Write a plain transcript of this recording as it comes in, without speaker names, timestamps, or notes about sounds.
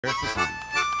Here's the song.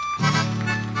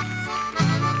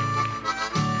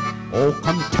 Oh,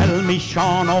 come tell me,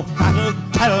 Sean O'Connell,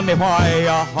 tell me why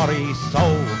you hurry so.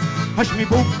 Hush me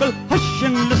buckle, hush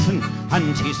and listen,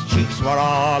 and his cheeks were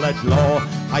all aglow.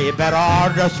 I bear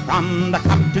orders from the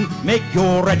captain, make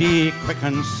you ready quick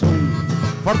and soon.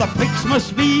 For the pigs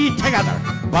must be together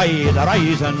by the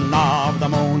rising of the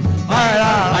moon. By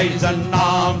the rising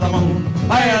of the moon,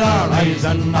 by the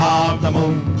rising of the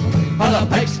moon. For the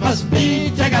pigs must be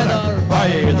together by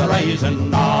the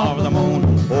rising of the moon.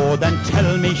 Oh, then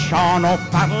tell me, Sean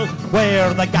O'Connell,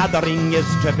 where the gathering is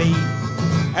to be.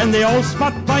 In the old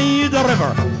spot by the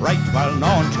river, right well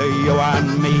known to you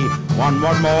and me. One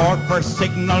word more for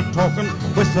signal token,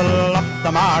 whistle up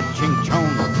the marching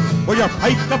tune. With your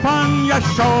pike upon your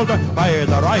shoulder by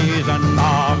the rising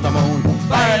of the moon.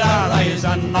 By the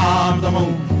rising of the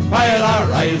moon, by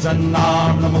the rising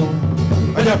of the moon.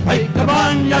 With your pike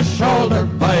upon your shoulder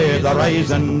by the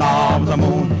rising of the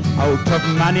moon. Out of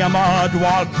many a mud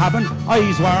wall cabin,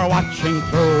 eyes were watching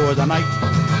through the night.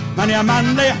 Many a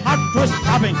manly heart was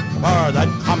throbbing for that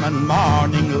coming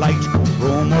morning light.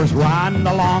 Rumours ran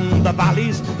along the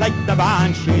valleys like the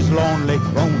banshee's lonely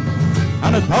croon,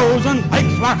 and 1,000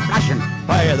 pikes were flashing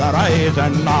by the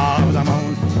rising of the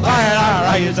moon. By the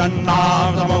rising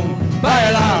of the moon,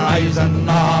 by the rising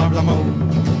of the moon.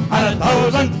 And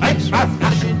 1,000 pikes were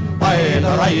flashing by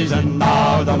the rising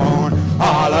of the moon.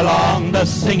 All along the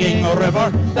singing river,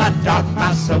 that dark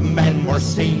mass of men were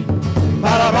seen.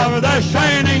 But above their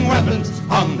shining weapons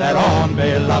hung their own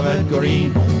beloved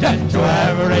green. Death to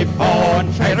every foe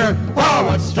and traitor,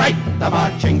 forward strike the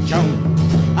marching tune.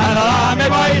 And along me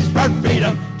boys for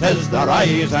freedom, 'tis the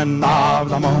rising of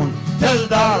the moon. 'Tis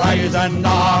the rising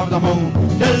of the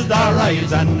moon, 'tis the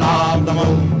rising of the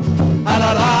moon. And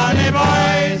along me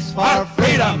boys for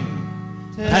freedom,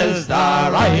 'tis the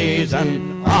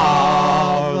rising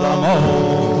of